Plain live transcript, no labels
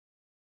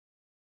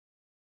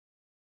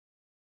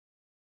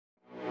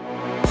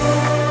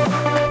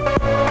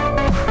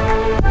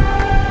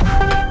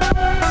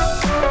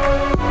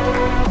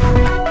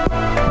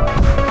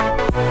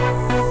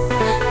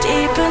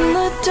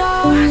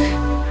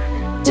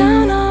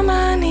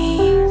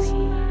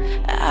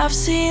I've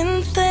seen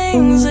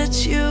things that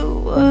you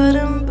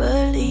wouldn't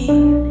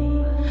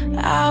believe.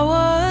 I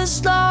was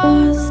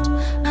lost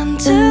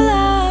until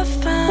I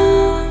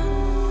found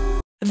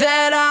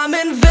that I'm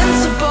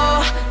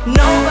invincible.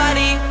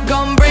 Nobody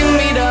gon' bring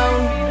me down.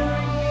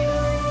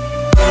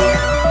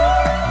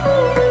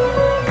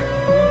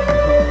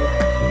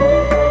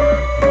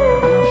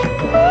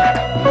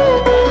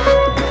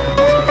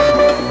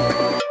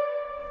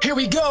 Here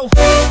we go.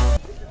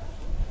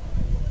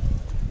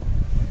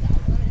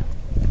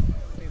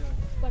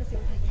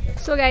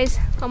 So guys,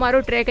 અમારો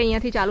track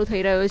અહીંયાથી ચાલુ થઈ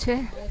રહ્યો છે.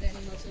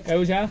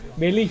 કયું છે?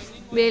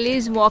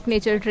 Belize walk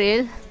nature trail,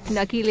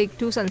 નકી lake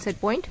to sunset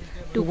point,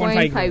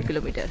 2.5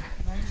 kilometre.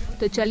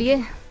 तो चलिए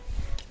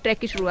ट्रैक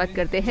की शुरुआत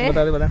करते हैं.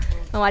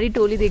 हमारी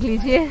टोली देख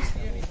लीजिए.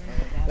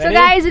 So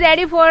guys,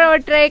 ready for our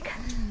track.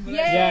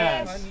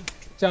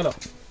 चलो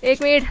 1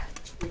 मिनट.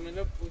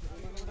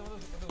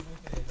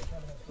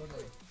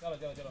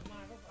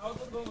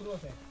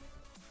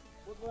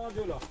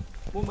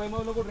 मुंबईમાં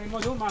લોકો ટ્રેનમાં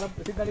જો મારા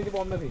સીધા રીતે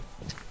બોમ્બ નથી.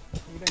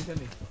 ટેન્શન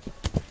નહીં.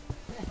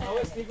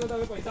 હવે સ્ટીક તો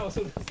હવે પૈસા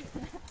વસૂલ.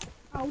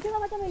 આવું તો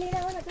તમે લઈને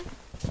આવ્યા હતા.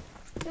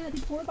 તો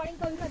નથી ફોન પાડીને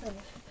કહ્યું નતું.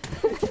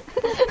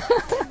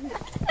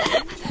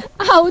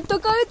 આવું તો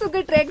કહ્યું તું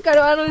કે ટ્રેક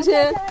કરવાનું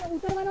છે.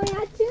 ઉતરવાનો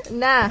યાદ છે?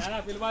 ના.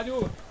 ના પેલ બાજુ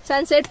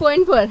સનસેટ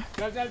પોઈન્ટ પર.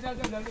 ચાલ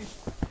જલ્દી.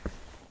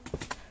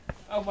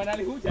 આ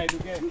મનાલી હું જાય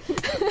તું કે?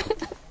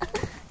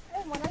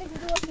 મનાલી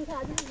બીજું વસ્તુ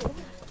સાદું છે.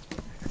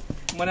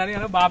 મનાલી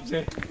એનો બાપ છે.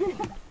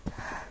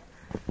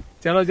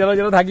 चलो चलो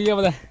चलो થાકી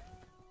ગયા બધા.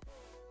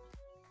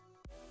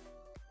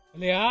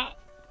 એટલે આ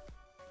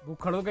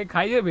ભૂખડો કઈ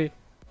ખાઈ છે ભાઈ?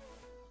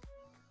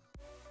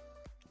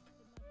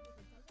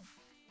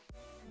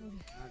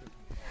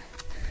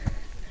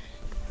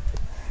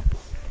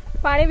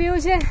 પાણી પીવું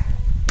છે?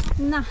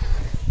 ના,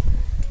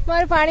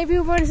 મારે પાણી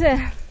પીવું પડશે.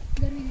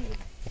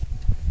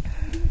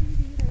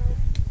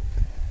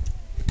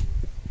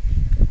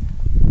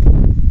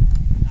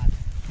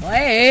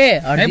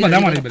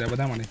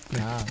 બધા મળે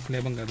હા લે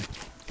બંધ કર.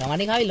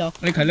 તમારી ખાઈ લો.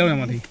 અરે ખાઈ લો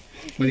એમાંથી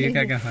બધી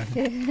क्या ખાય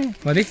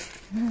બધી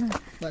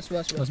बस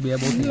बस बस भैया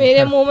बहुत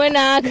मेरे मुंह में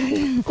नाक,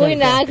 कोई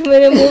नाक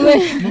मेरे मुंह में.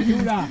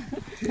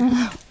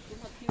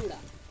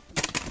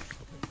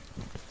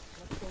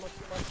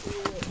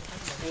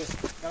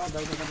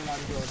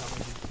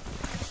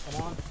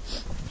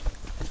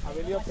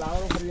 हवेली और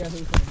फ्लावर ऊपर गया है.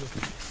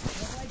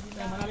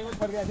 मनाली में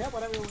फर गया था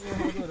पर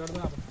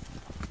रड़ना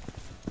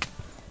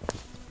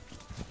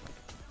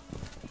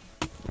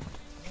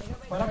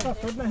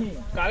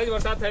કાલે જ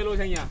વરસાદ થયેલો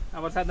છે અહીંયા. આ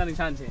વરસાદના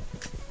નિશાન છે.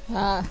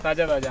 હા,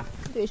 તાજા તાજા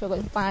જોઈ શકો છો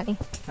પાણી.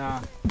 હા,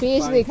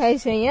 ભેજ દેખાય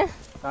છે અહીંયા.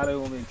 સારું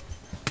એવું ભેજ.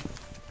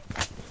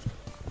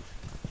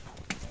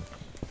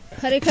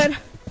 ખરેખર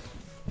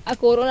આ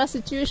કોરોના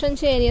સિચ્યુએશન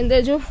છે એની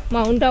અંદર જો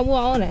માઉન્ટ આબુ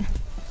આવો ને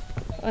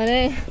અને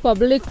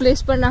પબ્લિક પ્લેસ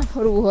પર ના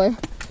ફરવું હોય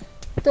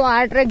તો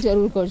આ ટ્રેક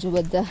જરૂર કરજો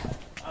બધા.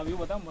 આ વ્યૂ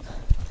બતાવ મસ્ત.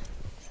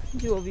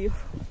 જુઓ વ્યૂ.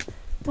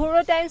 થોડો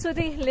ટાઈમ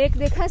સુધી લેક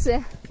દેખાશે,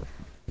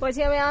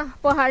 પછી અમે આ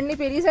પહાડની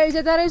પેલી સાઈડ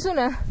જતા રહીશું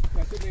ને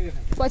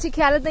પછી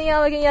ખ્યાલ જ નહીં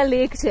આવે કે અહીંયા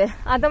લેક છે.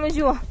 આ તમે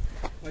જુઓ,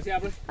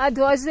 આ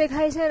ધ્વજ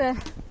દેખાય છે ને,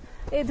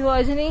 એ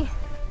ધ્વજની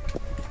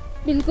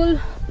બિલકુલ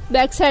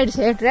બેક સાઈડ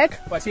છે ટ્રેક.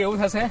 પછી એવું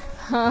થશે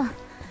હા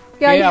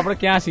કે આપણે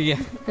ક્યાં છીએ.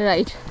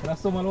 રાઈટ.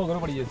 રસ્તો મળવો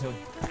ઘણો પડી જશે.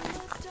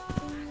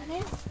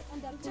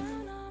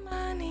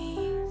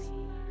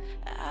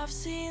 I've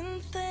seen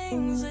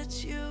things that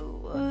you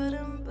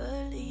wouldn't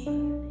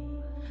believe.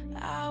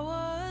 I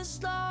was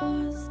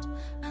lost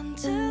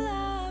until I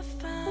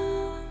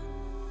found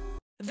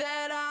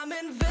that I'm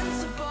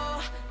invincible.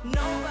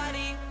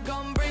 Nobody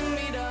gon' bring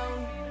me down.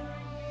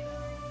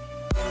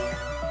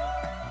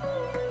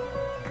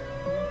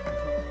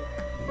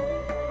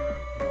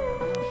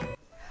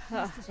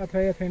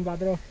 થયા થઈને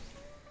પાત્રો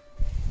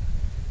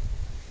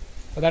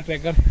બધા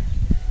ટ્રેકર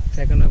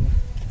સેકન્ડ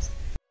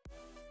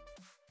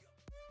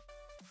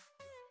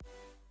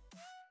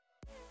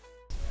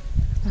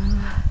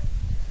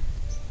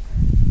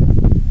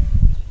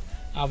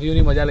આ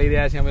વ્યૂની મજા લઈ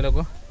રહ્યા છીએ અમે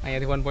લોકો.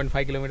 અહીંયાથી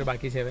 1.5 કિલોમીટર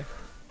બાકી છે હવે,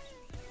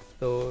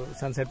 તો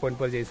સનસેટ પોઈન્ટ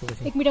પર જઈશું.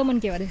 પછી 1 મિનિટ મન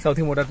કહેવા દે.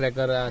 સૌથી મોટા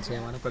ટ્રેકર આ છે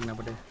અમારો પ્રજ્ઞા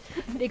પટેલ.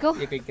 દેખો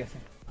એ કઈ કહેશે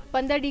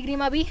 15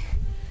 ડિગ્રીમાં બી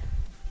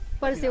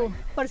પરસેવું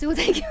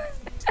થઈ ગયું.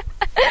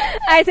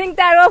 આઈ થિંક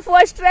તારો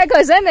ફર્સ્ટ ટ્રેક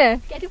હશે ને?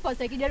 ક્યાંથી ફર્સ્ટ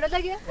ટ્રેક જડો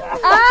લાગ્યો?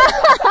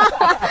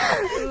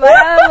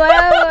 બરાબર.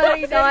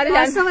 તમારે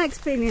જાણશો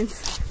એક્સપિરિયન્સ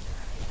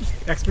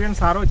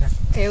સારો છે.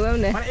 એવું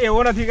ને? પણ એવો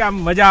નથી કે આમ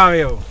મજા આવે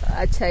એવો.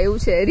 અચ્છા એવું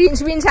છે.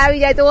 રીંછ બીંછ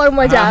આવી જાય તો ઓર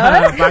મજા આવે.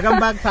 ભાગમ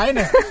ભાગ થાય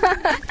ને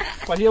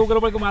પછી એવું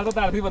કરવું પડે કે મારે તો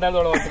તારથી વધારે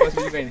દોડવાનું બસ,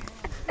 બીજું કઈ નહીં.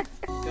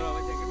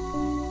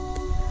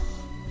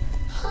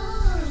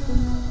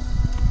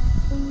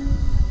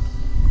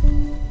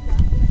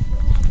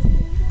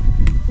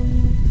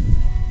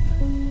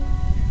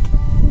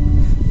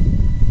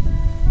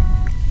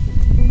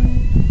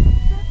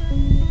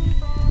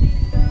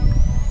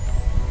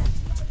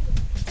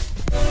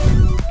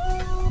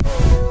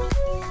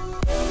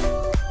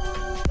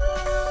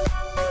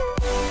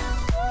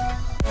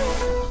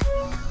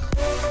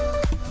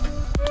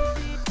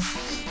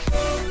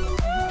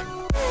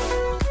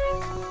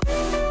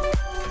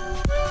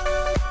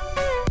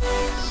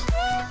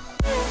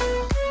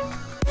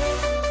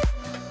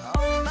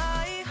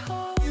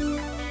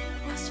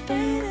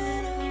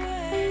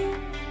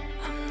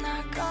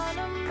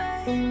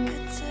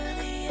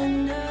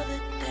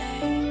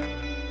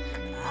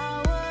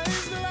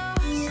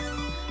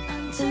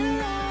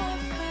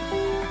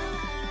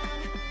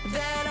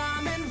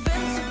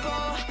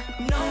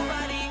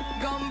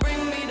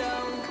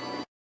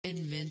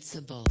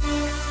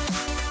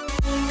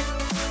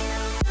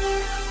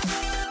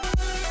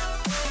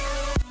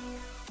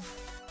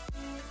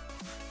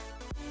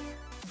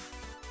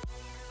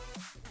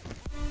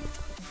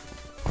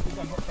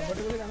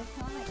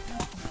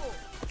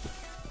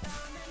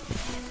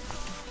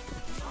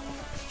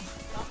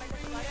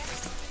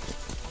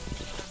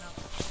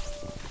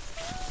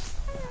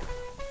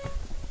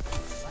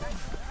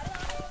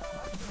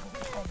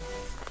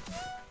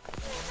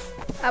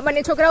 આ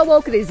બંને છોકરાઓ બહુ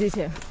ક્રેઝી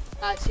છે.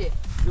 હા છે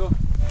જો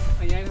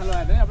અહીંયા હાલો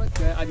આ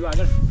આપણે આજુ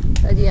આગળ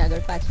હજી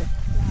આગળ પાછળ.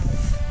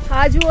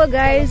 હા જુઓ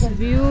ગાઈસ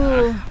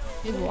વ્યૂ.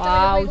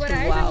 વાવ છે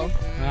વાવ.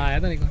 હા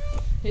આયા તો નીકળ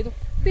એ તો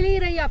પેલી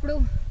રહી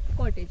આપણું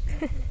કોટેજ.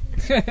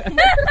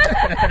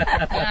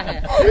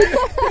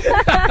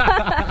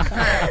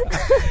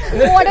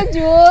 What a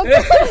joke.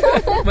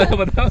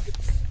 બતાવો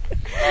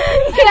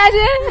ક્યાં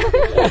છે?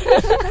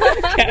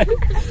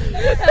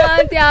 હા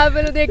ત્યાં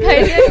પેલું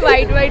દેખાય છે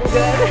વ્હાઈટ વ્હાઈટ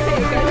ઘર.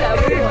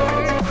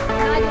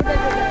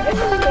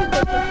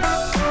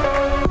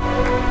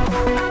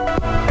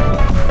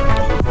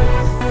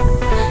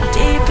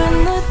 Deep in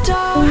the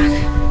dark,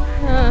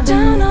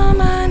 down on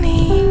my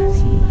knees,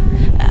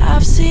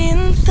 I've seen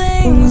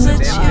things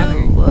that you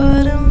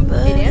wouldn't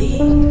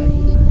believe.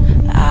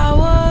 I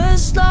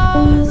was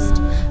lost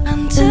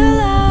until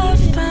I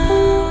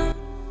found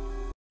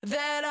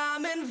that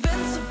I'm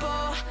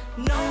invincible.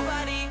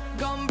 Nobody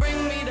gonna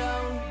bring me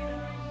down.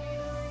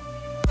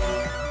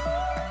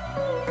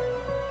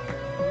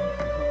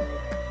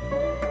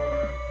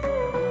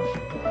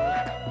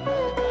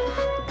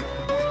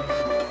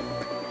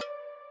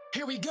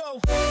 Here we go.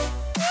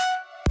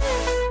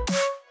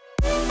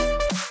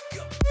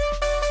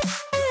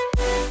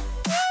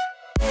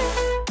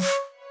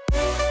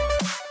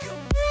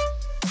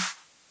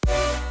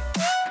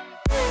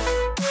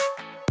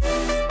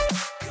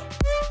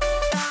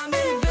 I'm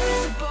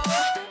invincible.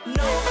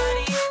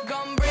 Nobody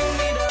gonna bring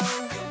me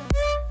down.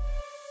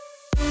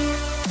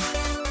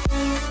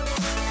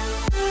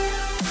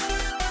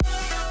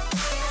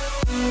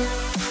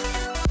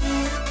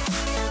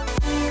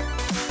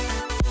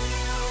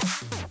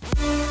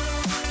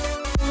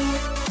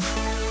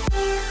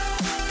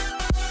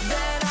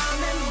 That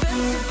I'm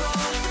invincible.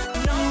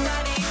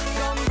 Nobody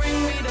gonna bring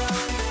me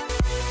down.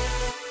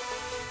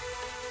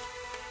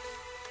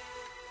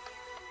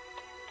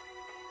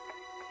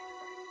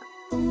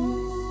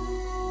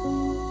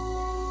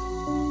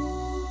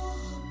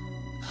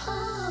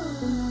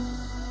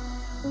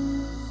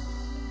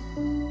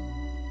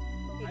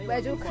 એક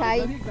બાજુ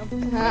ખાઈ.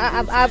 હા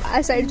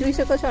આ side જોઈ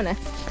શકો છો ને,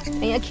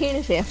 અહીંયા ખીણ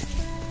છે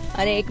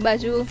અને એક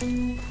બાજુ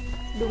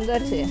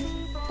ડુંગર છે,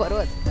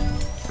 પર્વત,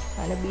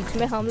 અને બીચ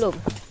में हम लोग.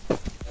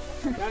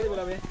 ક્યાં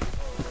બોલા બે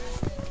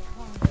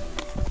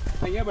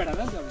અહીંયા બેઠા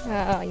હતા ને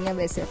હા અહીંયા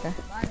બેસ્યા હતા.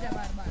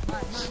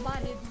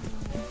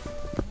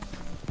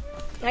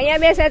 અહીંયા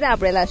બેસ્યા હતા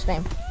આપણે લાસ્ટ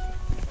ટાઈમ.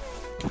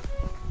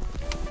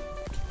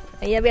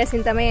 અહીંયા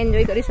બેસીને તમે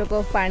એન્જોય કરી શકો,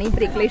 પાણી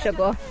બ્રેક લઈ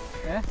શકો,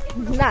 હે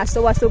નાસ્તો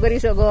વાસ્તો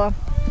કરી શકો,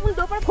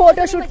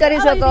 ફોટો શૂટ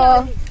કરી શકો.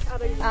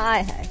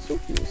 હાય હાય શું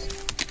ક્યુટ.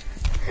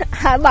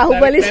 આ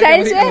બાહુબલી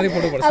સ્ટાઇલ છે.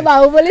 આ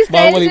બાહુબલી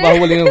સ્ટાઇલ છે.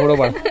 બાહુબલીનો ફોટો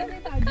પાડ.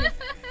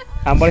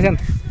 આમ પડે છે ને?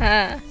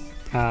 હા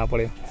હા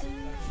પડ્યો.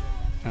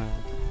 હા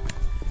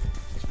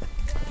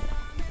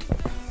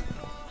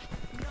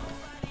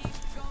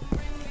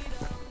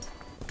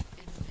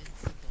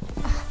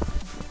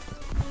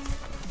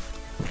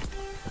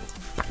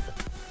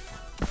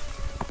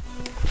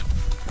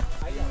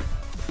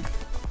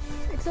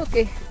ઇટ્સ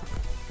ઓકે.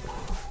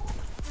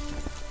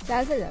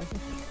 ચાલશે ચાલશે.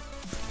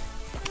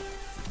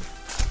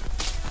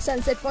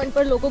 સનસેટ પોઈન્ટ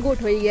પર લોકો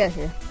ગોઠવાઈ ગયા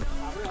છે.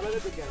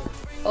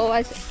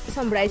 અવાજ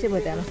સંભળાય છે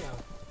બધાનો.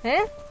 હે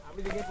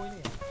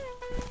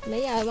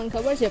નહીં આવે મને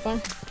ખબર છે, પણ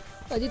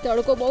હજી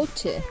તડકો બહુ જ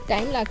છે.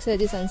 ટાઈમ લાગશે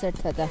હજી સનસેટ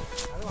થતા.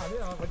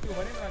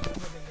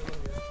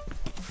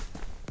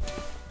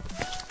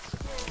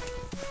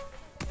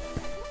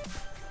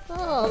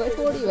 હા હવે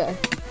થોડી વાર.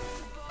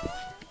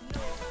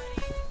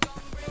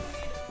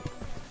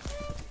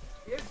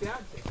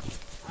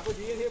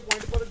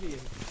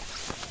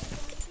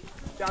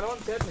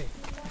 ચાલવાનું છે જ નહીં.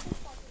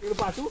 એ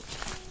પાછું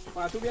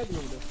પાછું 2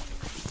 કિલોમીટર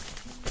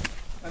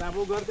અને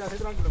આપણું ઘર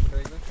ત્યાંથી 3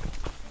 કિલોમીટર.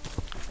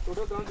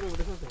 ટોટલ 3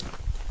 કિલોમીટર શું છે?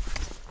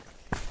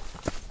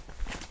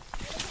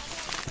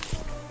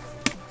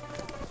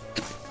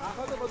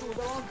 આખો તો બધું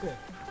ઉતરવાનું છે,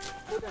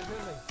 કોઈ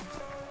ટેન્શન નહીં.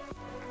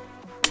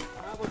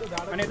 આ બધું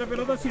ઝાડ અને તો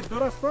પેલો તો સીધો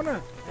રસ્તો ને,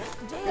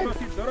 પેલો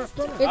સીધો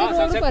રસ્તો ને. એ તો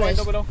રોડ ઉપર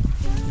તો પેલો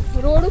જ.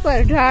 રોડ ઉપર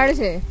ઢાળ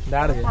છે.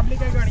 ઝાડ છે.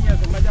 પબ્લિક ઘણી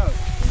હશે, મજા આવે.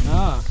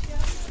 હા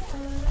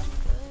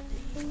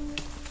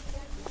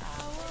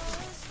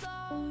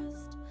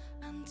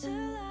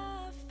Until I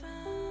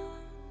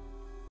found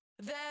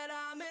that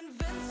I'm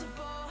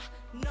invincible.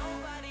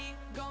 Nobody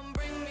gonna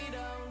bring me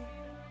down.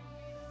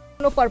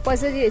 No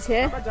purpose જ એ છે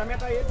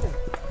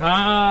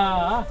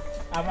હા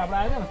આપણે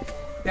આવ્યા ને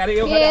ત્યારે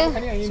એવું કે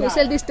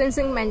સોશિયલ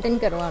ડિસ્ટન્સિંગ મેન્ટેન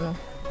કરવાનું.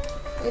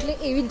 એટલે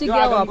એવી જ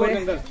જગ્યાઓ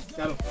આપણે.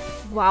 ચાલો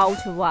વાવ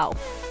છે વાવ.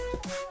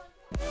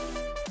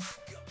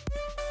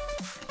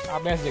 આ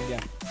બેસ્ટ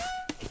જગ્યા,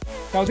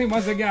 સૌથી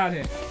મસ્ત જગ્યા આ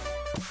છે.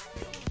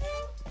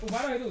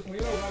 ઉભા રહો તું,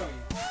 થોડી વાર ઉભા રહો.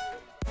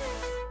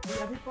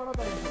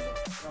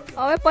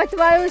 હવે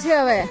પતવાયું છે.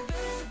 હવે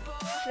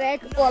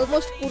ટ્રેક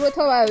ઓલમોસ્ટ પૂરો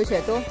થવાયો છે.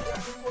 તો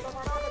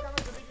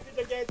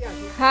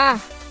હા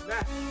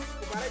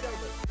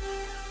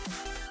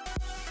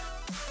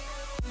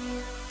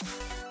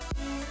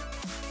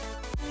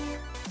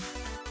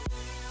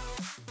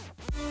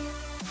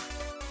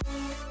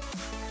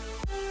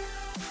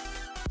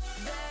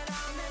That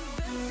I'm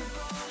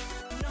invincible.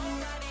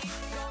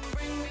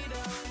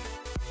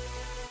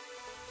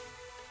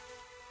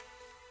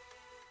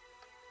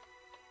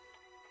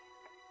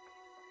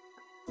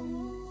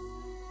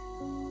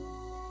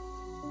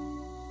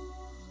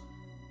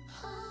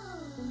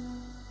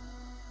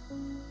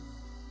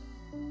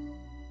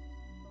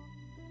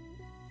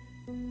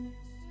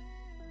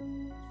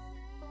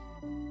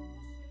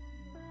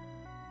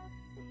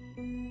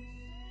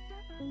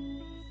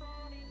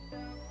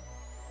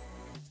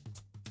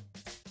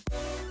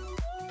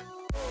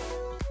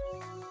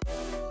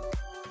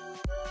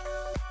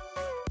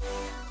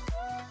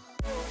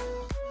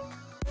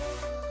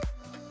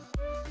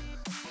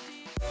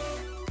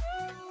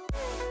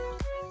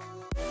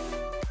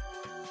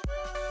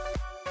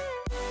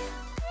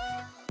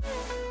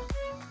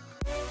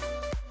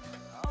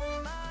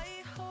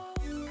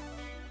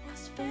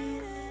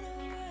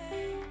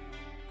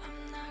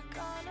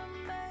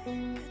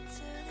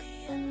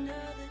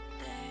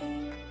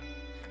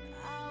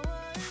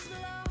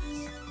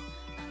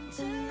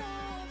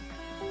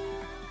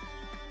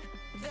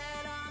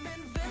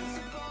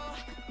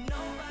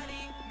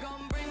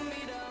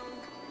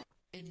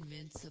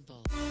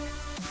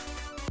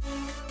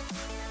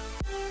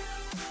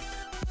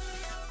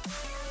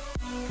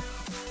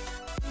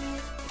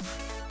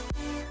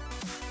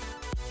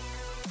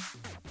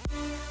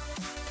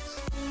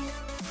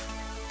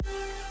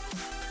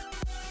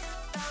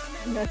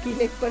 નક્કી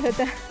લેક પર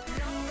હતા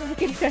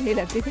કેટલી ઠંડી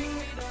લાગતી હતી,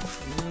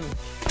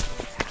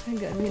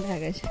 ગરમી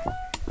લાગે છે.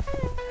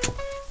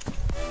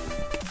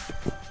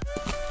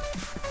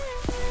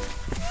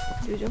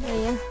 જોજો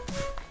અહીંયા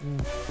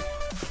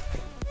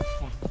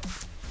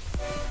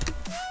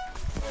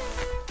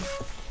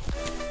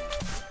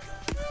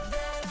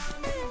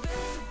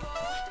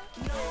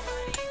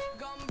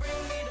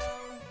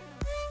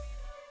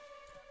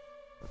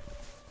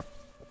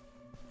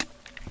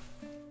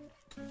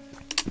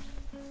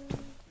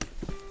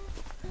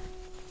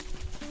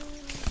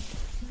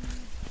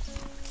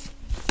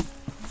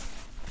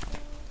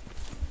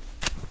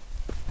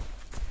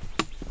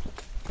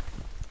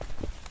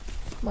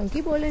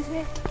મંકી બોલે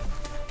છે.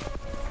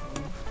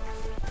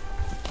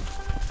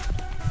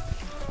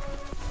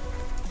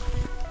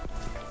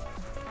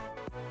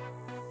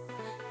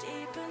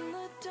 Deep in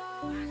the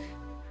dark,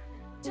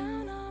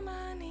 down on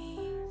my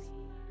knees,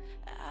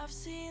 I've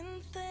seen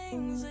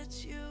things that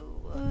you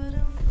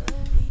wouldn't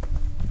believe.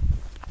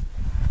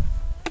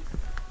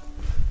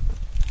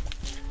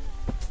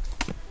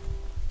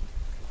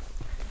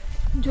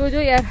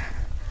 જોજો યાર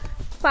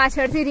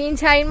પાછળથી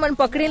રીંછ આવીને મને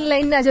પકડીને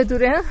લઈને ના જતું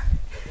રહે.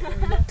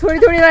 હા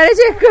થોડી થોડી વારે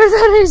ચેક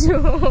કરતા રહેજો.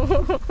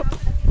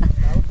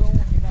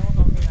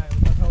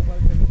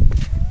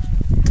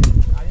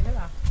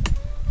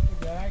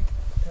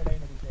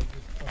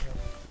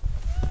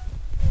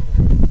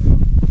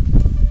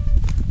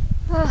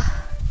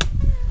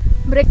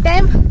 Break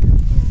time.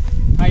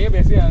 હા એ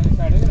બેસી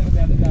સાઈડ ને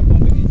ત્યાં જ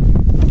આપવાનું લગી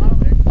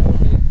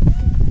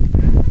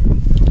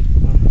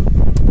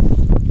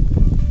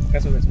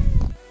कैसे कैसे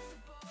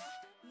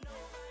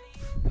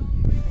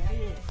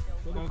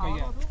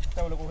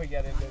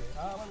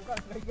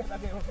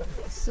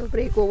सो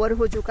ब्रेक ओवर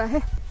हो चुका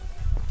है.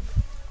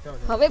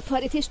 હવે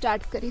ફરીથી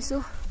સ્ટાર્ટ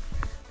કરીશું.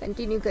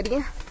 કન્ટિન્યુ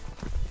કરીએ.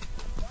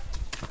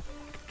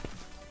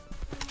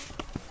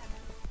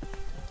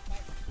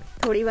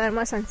 થોડી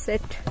વારમાં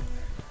સનસેટ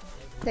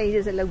થઈ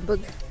જશે.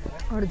 લગભગ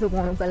અડધો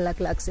પોણો કલાક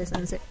લાગશે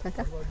સનસેટ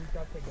થતા.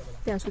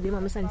 ત્યાં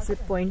સુધીમાં અમે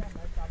સનસેટ પોઈન્ટ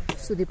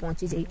સુધી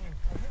પહોંચી જઈએ.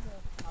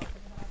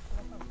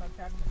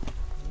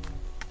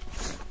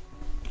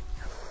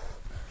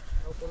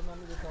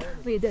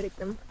 વેધર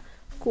એકદમ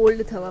કોલ્ડ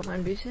થવા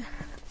માંડ્યું છે.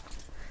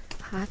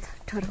 હાથ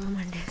ઠરવા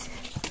માંડ્યા છે.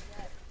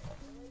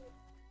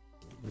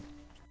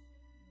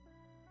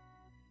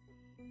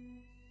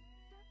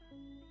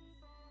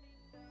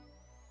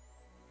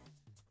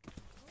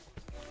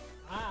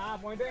 આ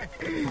પોઈન્ટ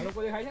આ લોકો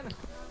દેખાય છે ને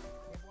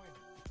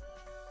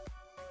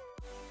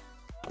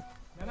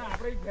ના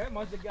આપણે છે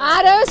મસ્ત જગ્યા. આ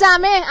રહ્યો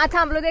સામે. આ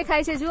થાંભલો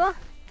દેખાય છે જુઓ.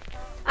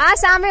 આ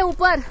સામે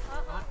ઉપર. એ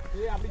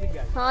આપણી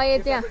જગ્યા. હા એ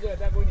ત્યાં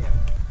કોઈ નહીં આવે.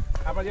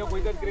 આપણે જેવો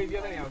કોઈ જ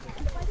ક્રેઝી નહીં આવશે.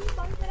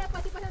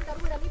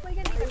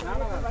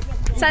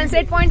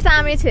 સનસેટ પોઈન્ટ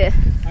સામે છે.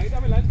 અહીં તો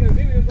અમે લંચ કરી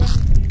દીધું.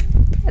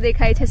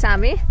 દેખાય છે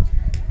સામે.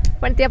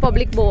 પણ ત્યાં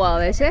પબ્લિક બહુ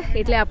આવે છે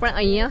એટલે આપણે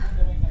અહીંયા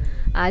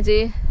આ જે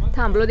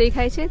થાંભલો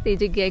દેખાય છે તે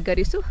જગ્યાએ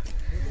કરીશું.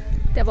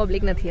 ત્યાં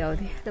પબ્લિક નથી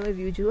આવતી. તમે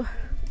વ્યૂ જુઓ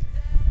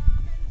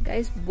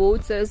ગાઈસ. બહુ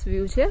જ સરસ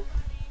વ્યૂ છે.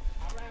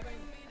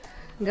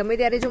 ગમે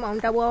ત્યારે જો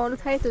માઉન્ટ આબુ આવવાનું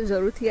થાય તો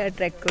જરૂરથી આ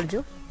ટ્રેક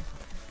કરજો.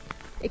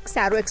 એક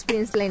સારો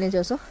એક્સપિરિયન્સ લઈને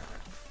જશો.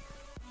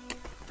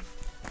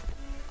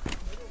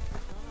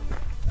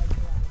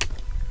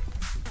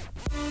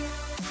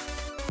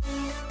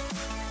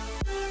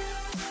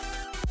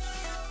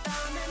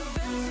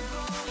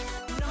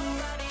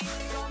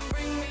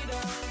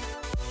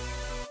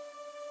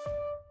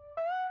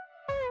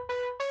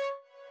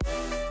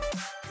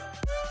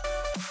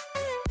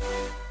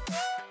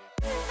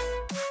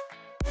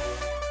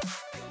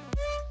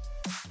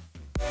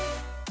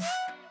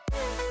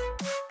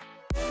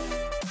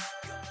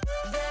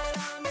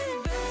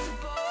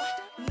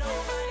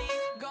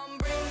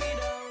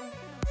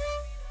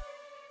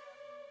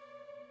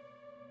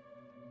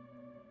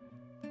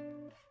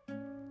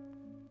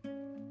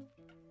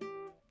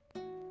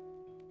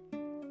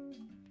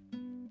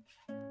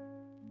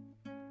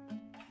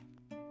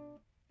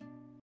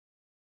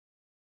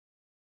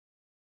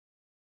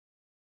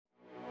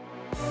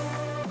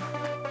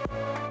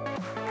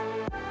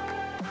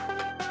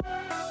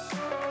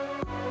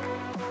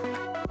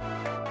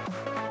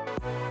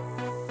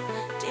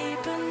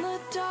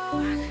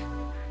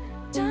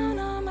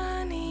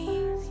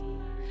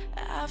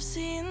 I've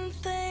seen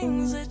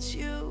things that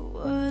you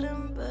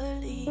wouldn't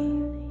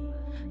believe.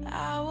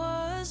 I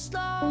was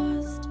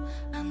lost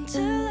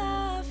until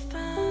I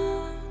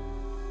found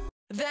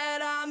that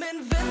I'm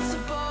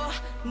invincible.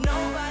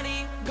 Nobody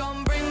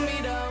gonna bring me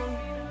down.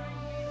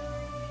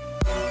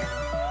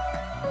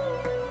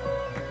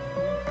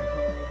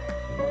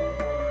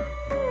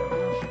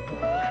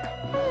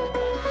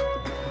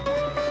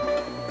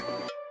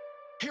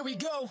 Here we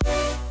go.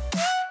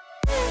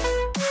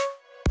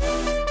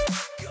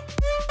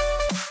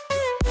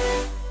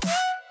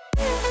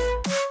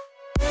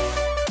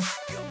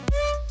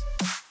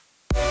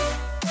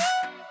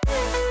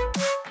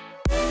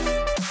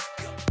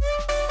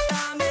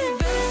 I'm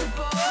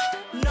invincible.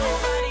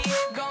 Nobody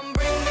gonna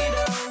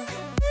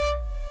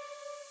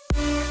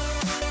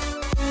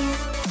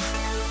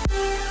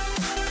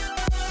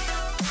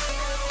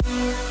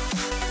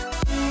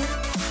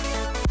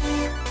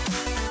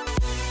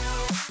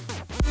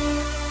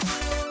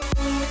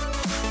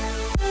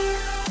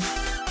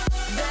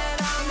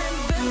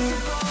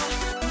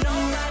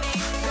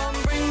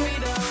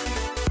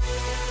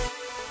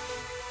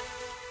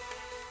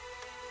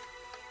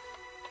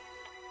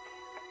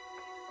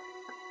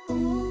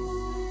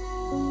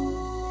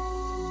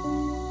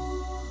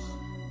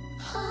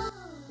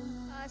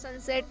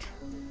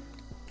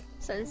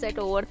sunset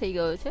over થઈ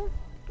ગયો છે,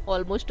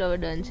 almost હવે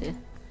done છે.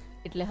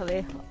 એટલે હવે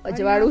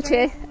અજવાળું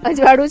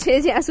છે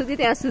જ્યાં સુધી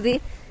ત્યાં સુધી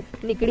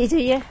નીકળી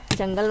જઈએ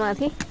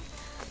જંગલમાંથી.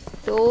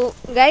 તો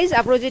ગાઈઝ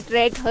આપણો જે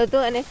ટ્રેક હતો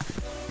એને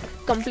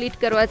કમ્પ્લીટ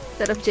કરવા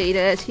તરફ જઈ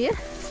રહ્યા છીએ.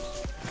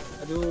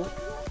 હજુ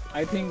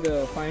આઈ થિંક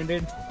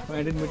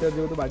 500 મીટર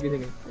જેવું તો બાકી છે.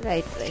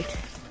 રાઈટ.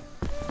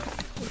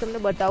 હું તમને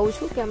બતાવું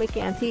છું કે અમે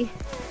ક્યાંથી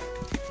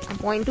આ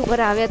પોઈન્ટ ઉપર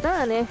આવ્યા હતા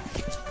અને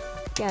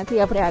ક્યાંથી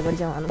આપણે આગળ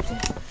જવાનું છે.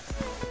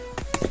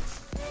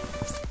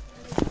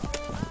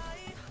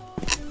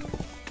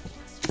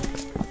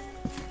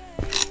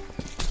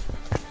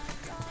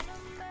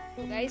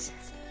 ગાઈસ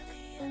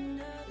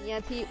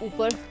અહીંયાથી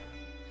ઉપર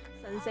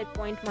સનસેટ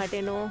પોઈન્ટ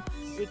માટેનો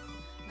એક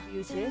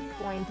વ્યૂ છે,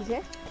 પોઈન્ટ છે.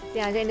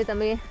 ત્યાં જઈને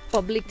તમે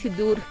પબ્લિકથી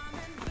દૂર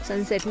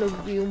સનસેટનો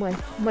વ્યૂ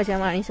મજા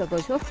માણી શકો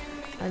છો.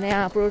 અને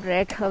આ આપણો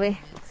ટ્રેક હવે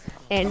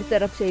એન્ડ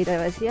તરફ જઈ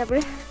રહ્યા છીએ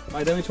આપણે.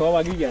 6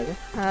 વાગી ગયા છે.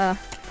 હા,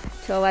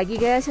 6 વાગી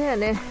ગયા છે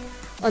અને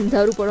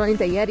અંધારું પડવાની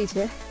તૈયારી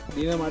છે.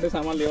 ડિનર માટે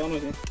સામાન લેવાનો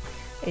છે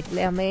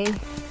એટલે અમે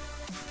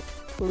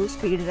થોડું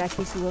સ્પીડ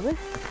રાખીશું. હવે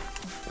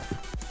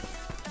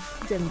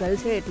જંગલ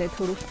છે એટલે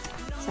થોડું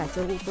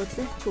સાચવવું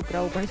પડશે.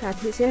 છોકરાઓ પણ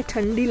સાથે છે.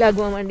 ઠંડી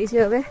લાગવા માંડી છે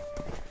હવે.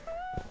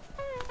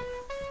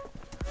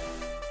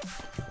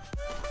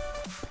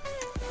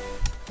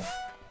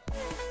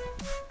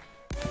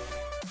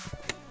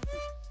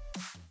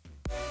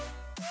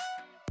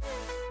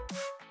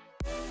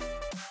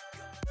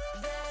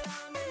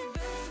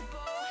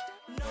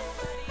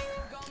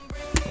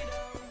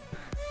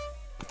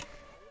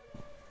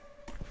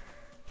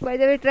 બાય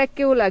ધ વે ટ્રેક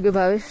કેવું લાગ્યું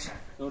ભાવેશ?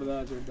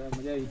 જોરદાર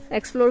મજા આવી.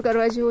 એક્સપ્લોર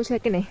કરવા જેવું છે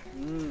કે નહીં?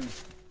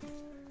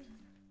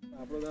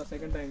 આપણો આ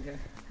સેકન્ડ ટાઈમ છે.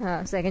 હા,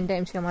 સેકન્ડ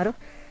ટાઈમ છે અમારો.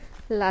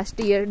 લાસ્ટ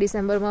યર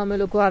ડિસેમ્બરમાં અમે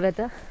લોકો આવ્યા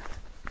હતા,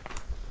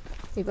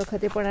 એ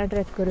વખતે પણ આ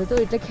ટ્રેક કર્યો હતો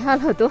એટલે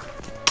ખ્યાલ હતો.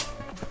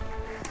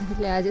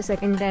 એટલે આજે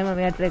સેકન્ડ ટાઈમ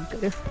અમે આ ટ્રેક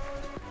કર્યો.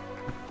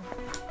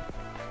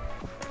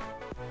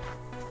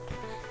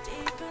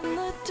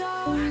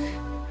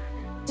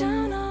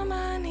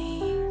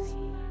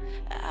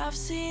 I've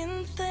seen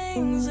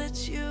things that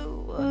you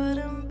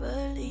wouldn't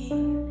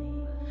believe.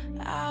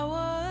 I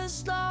was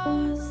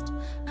lost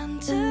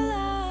until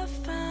I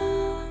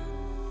found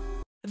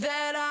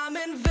that I'm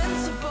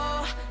invincible.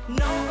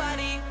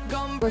 Nobody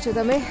gonna પછી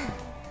તમે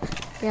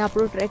ત્યાં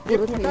આપણો ટ્રેક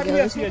પૂરો થઈ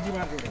ગયો છે.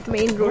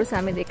 મેઇન રોડ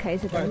સામે દેખાય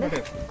છે તમને.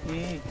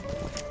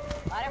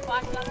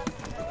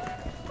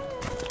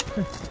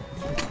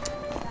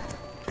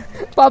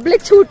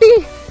 પબ્લિક છૂટી,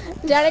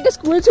 જાણે કે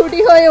સ્કૂલ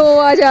છૂટી હોય એવો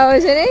અવાજ આવે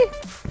છે નહીં?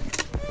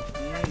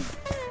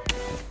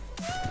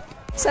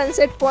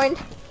 સનસેટ પોઈન્ટ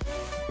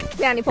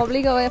ત્યાંની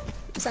પબ્લિક હવે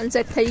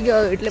સનસેટ થઈ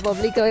ગયો એટલે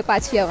પબ્લિક હવે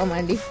પાછી આવવા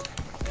માંડી.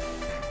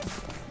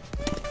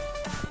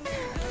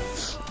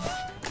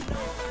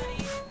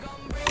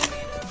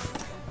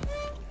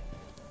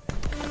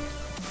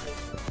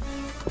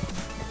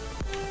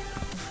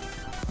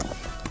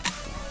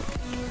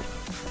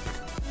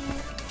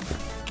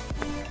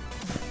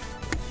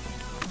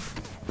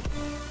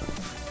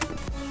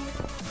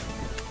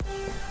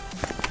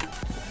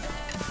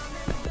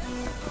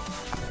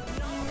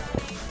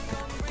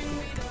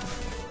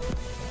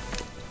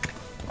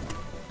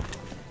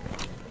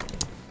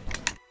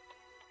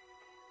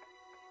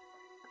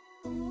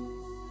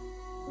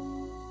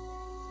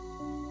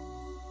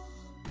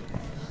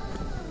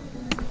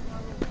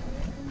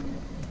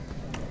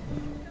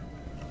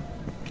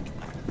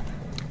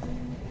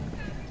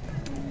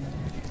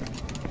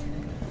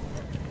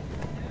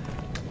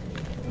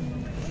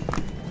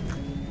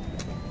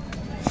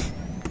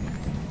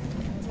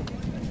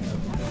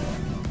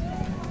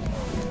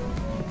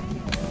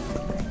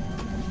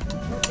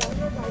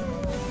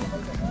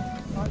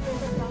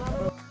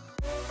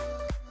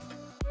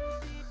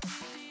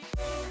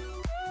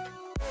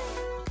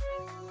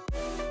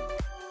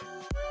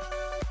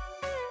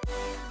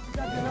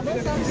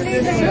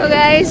 तो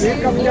गाइस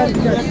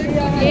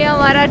ये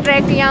हमारा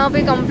ट्रैक यहाँ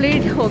पे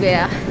कंप्लीट हो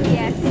गया.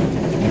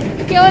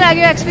 કેવો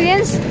લાગ્યો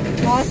એક્સપિરિયન્સ?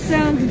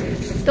 ઓસમ.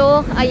 તો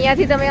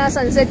અહીંયાથી તમે આ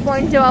સનસેટ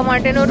પોઈન્ટ જવા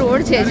માટેનો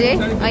રોડ છે જે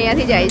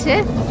અહીંયાથી જાય છે,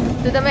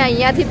 તો તમે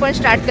અહીંયાથી પણ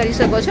સ્ટાર્ટ કરી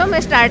શકો છો.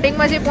 મેં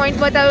સ્ટાર્ટિંગમાં જે પોઈન્ટ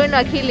બતાવ્યો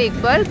નખી લેક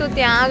પર, તો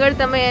ત્યાં આગળ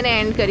તમે એને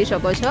એન્ડ કરી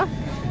શકો છો.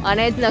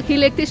 અને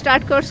નખી લેકથી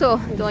સ્ટાર્ટ કરશો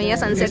તો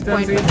અહીંયા સનસેટ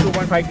પોઈન્ટ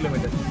 2.5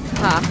 કિલોમીટર.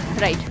 હા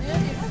રાઈટ,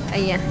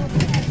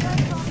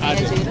 અહીંયા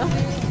જોઈ લો.